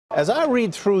As I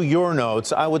read through your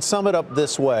notes, I would sum it up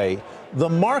this way. The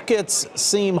markets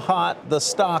seem hot, the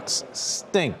stocks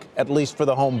stink, at least for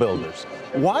the home builders.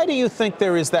 Why do you think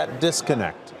there is that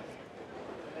disconnect?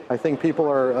 I think people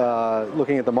are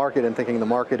looking at the market and thinking the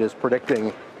market is predicting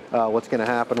what's going to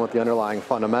happen with the underlying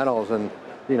fundamentals. And,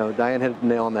 you know, Diane hit the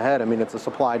nail on the head. I mean, it's a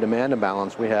supply-demand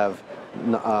imbalance. We have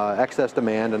excess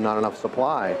demand and not enough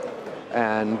supply.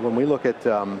 And when we look at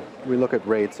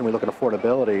rates and we look at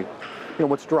affordability, you know,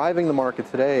 what's driving the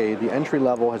market today, the entry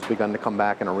level has begun to come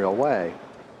back in a real way.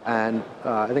 And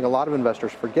I think a lot of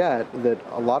investors forget that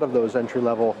a lot of those entry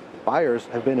level buyers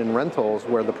have been in rentals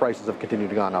where the prices have continued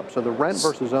to gone up. So the rent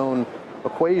versus own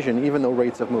equation, even though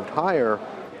rates have moved higher,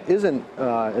 isn't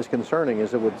as concerning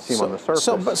as it would seem on the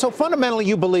surface. So fundamentally,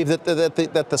 you believe that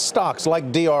the stocks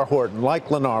like D.R. Horton, like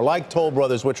Lennar, like Toll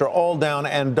Brothers, which are all down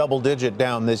and double-digit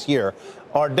down this year,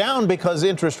 are down because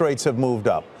interest rates have moved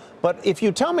up. But if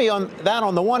you tell me on that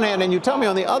on the one hand, and you tell me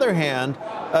on the other hand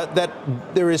that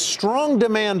there is strong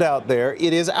demand out there,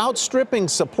 it is outstripping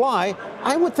supply,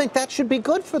 I would think that should be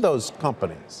good for those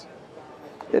companies.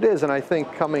 It is, and I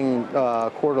think coming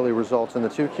quarterly results in the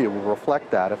 2Q will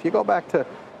reflect that. If you go back to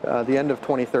the end of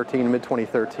 2013,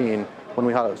 mid-2013, when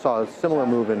we saw a similar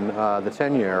move in the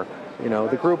 10-year, you know,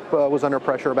 the group was under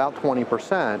pressure about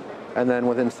 20%, and then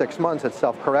within 6 months it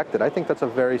self-corrected. I think that's a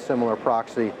very similar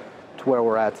proxy to where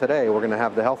we're at today. We're going to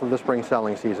have the health of the spring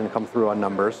selling season come through on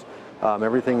numbers.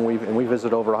 We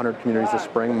visit over 100 communities this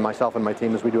spring, myself and my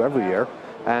team, as we do every year,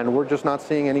 and we're just not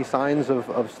seeing any signs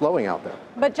of slowing out there.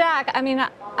 But Jack, I mean,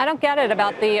 I don't get it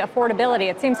about the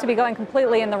affordability. It seems to be going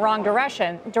completely in the wrong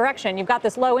direction. You've got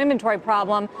this low inventory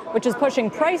problem, which is pushing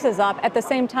prices up at the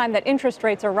same time that interest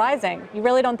rates are rising. You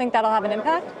really don't think that'll have an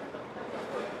impact?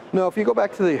 No, if you go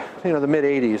back to the mid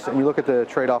 80s and you look at the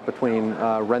trade-off between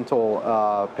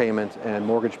rental payment and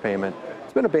mortgage payment,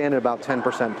 it's been a band at about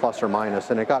 10% plus or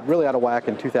minus, and it got really out of whack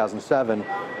in 2007,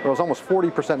 where it was almost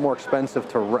 40% more expensive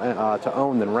to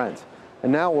own than rent.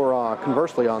 And now we're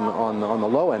conversely on the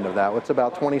low end of that. It's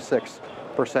about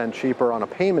 26% cheaper on a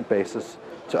payment basis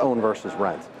to own versus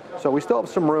rent. So we still have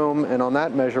some room, and on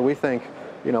that measure, we think,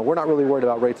 you know, we're not really worried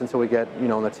about rates until we get, you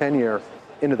know, in the 10-year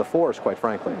into the fours, quite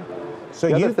frankly. So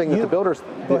the other thing that the builders...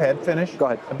 Go ahead, finish. Go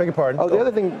ahead. I beg your pardon. Oh, the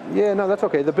other thing, yeah, no, that's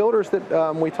okay. The builders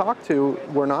that we talked to,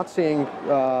 we're not seeing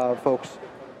folks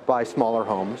buy smaller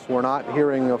homes. We're not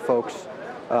hearing of folks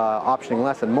optioning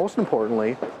less. And most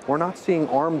importantly, we're not seeing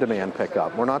ARM demand pick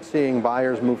up. We're not seeing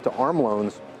buyers move to ARM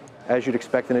loans as you'd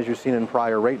expect and as you've seen in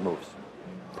prior rate moves.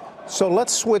 So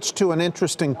let's switch to an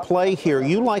interesting play here.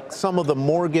 You like some of the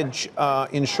mortgage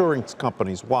insurance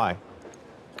companies. Why?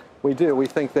 We do. We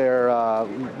think they're,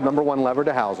 number one, levered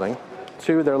to housing.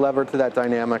 Two, they're levered to that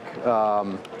dynamic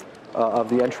of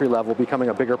the entry level becoming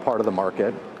a bigger part of the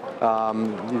market.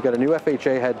 You've got a new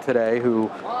FHA head today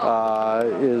who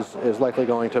is likely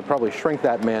going to probably shrink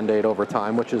that mandate over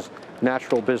time, which is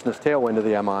natural business tailwind to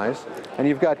the MIs. And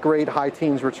you've got great high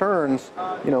teens returns.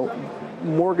 You know,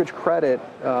 mortgage credit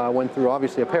went through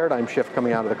obviously a paradigm shift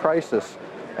coming out of the crisis.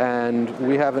 And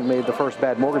we haven't made the first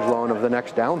bad mortgage loan of the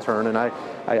next downturn, and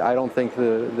I don't think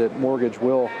that mortgage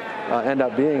will end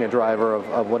up being a driver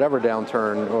of whatever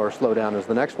downturn or slowdown is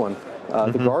the next one.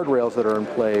 The guardrails that are in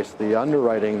place, the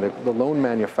underwriting, the loan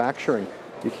manufacturing,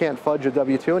 you can't fudge a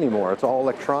W-2 anymore. It's all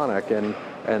electronic, and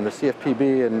the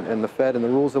CFPB and the Fed and the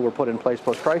rules that were put in place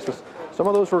post-crisis, some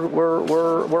of those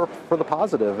were for the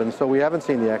positive, and so we haven't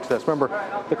seen the excess. Remember,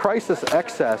 the crisis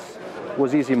excess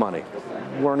was easy money.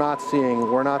 We're not seeing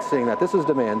that. This is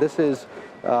demand. This is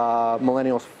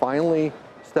millennials finally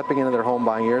stepping into their home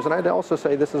buying years. And I'd also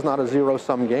say this is not a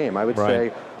zero-sum game. I would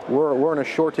say we're in a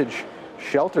shortage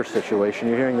shelter situation.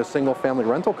 You're hearing the single-family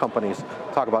rental companies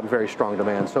talk about very strong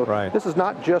demand. So this is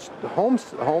not just home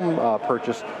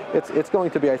purchase. It's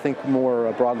going to be, I think,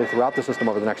 more broadly throughout the system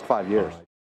over the next 5 years.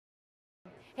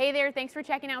 Hey there, thanks for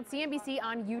checking out CNBC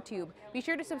on YouTube. Be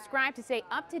sure to subscribe to stay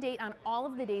up to date on all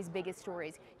of the day's biggest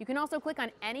stories. You can also click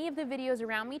on any of the videos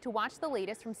around me to watch the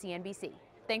latest from CNBC.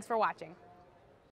 Thanks for watching.